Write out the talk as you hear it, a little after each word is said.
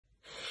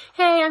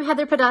I'm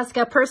Heather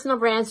Poduska, personal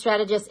brand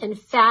strategist and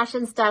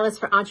fashion stylist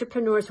for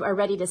entrepreneurs who are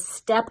ready to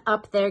step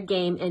up their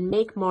game and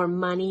make more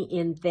money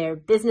in their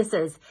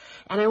businesses.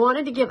 And I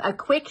wanted to give a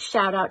quick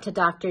shout out to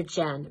Dr.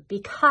 Jenn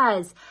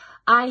because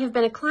I have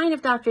been a client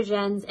of Dr.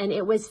 Jenn's and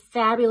it was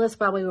fabulous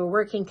while we were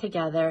working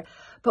together.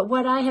 But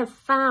what I have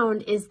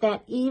found is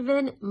that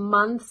even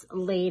months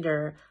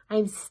later,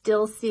 I'm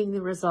still seeing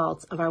the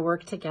results of our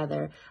work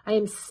together. I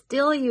am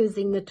still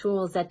using the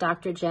tools that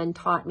Dr. Jenn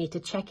taught me to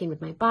check in with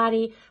my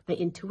body, my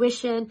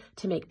intuition,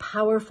 to make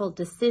powerful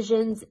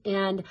decisions.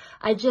 And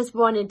I just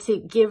wanted to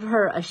give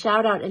her a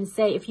shout out and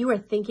say, if you are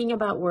thinking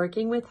about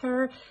working with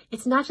her,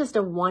 it's not just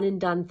a one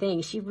and done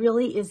thing. She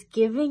really is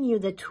giving you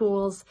the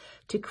tools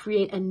to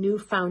create a new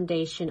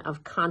foundation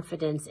of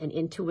confidence and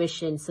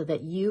intuition so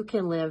that you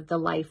can live the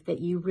life that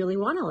you really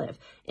want to live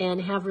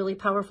and have really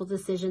powerful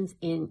decisions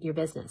in your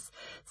business.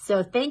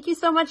 So thank you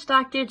so much,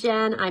 Dr.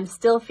 Jenn. I'm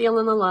still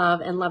feeling the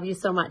love and love you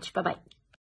so much. Bye-bye.